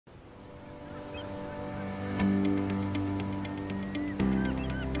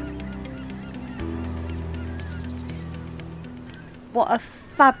what a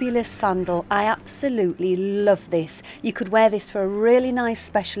fabulous sandal. I absolutely love this. You could wear this for a really nice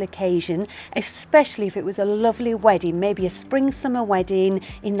special occasion, especially if it was a lovely wedding, maybe a spring summer wedding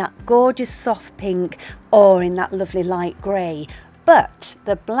in that gorgeous soft pink or in that lovely light grey. But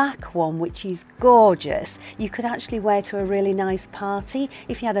the black one, which is gorgeous, you could actually wear to a really nice party.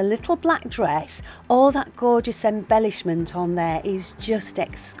 If you had a little black dress, all that gorgeous embellishment on there is just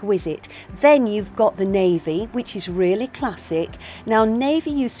exquisite. Then you've got the navy, which is really classic. Now, navy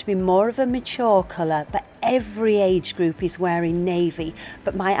used to be more of a mature colour, but every age group is wearing navy.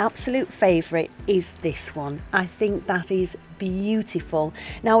 But my absolute favourite is this one. I think that is beautiful.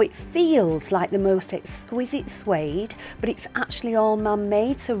 Now, it feels like the most exquisite suede, but it's actually all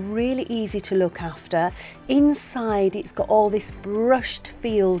man-made, so really easy to look after. Inside, it's got all this brushed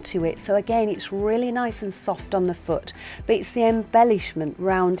feel to it, so again, it's really nice and soft on the foot, but it's the embellishment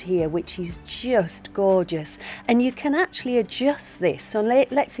round here which is just gorgeous. And you can actually adjust this, so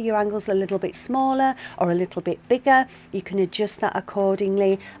let's say your ankle's a little bit smaller or a little bit bigger, you can adjust that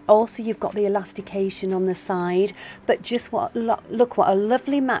accordingly. Also, you've got the elastication on the side, but just look what a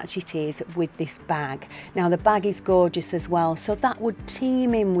lovely match it is with this bag. Now, the bag is gorgeous as well, so that would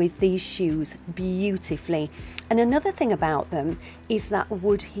team in with these shoes beautifully. And another thing about them is that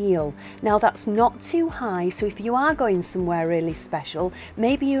wood heel. Now, that's not too high, so if you are going somewhere really special,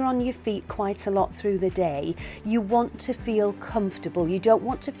 maybe you're on your feet quite a lot through the day, you want to feel comfortable. You don't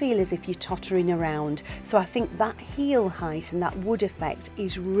want to feel as if you're tottering around. So I think that heel height and that wood effect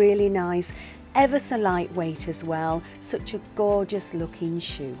is really nice. Ever so lightweight as well. Such a gorgeous looking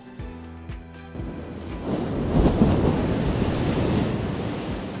shoe.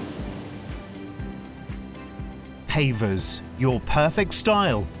 Pavers, your perfect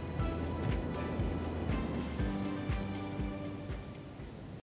style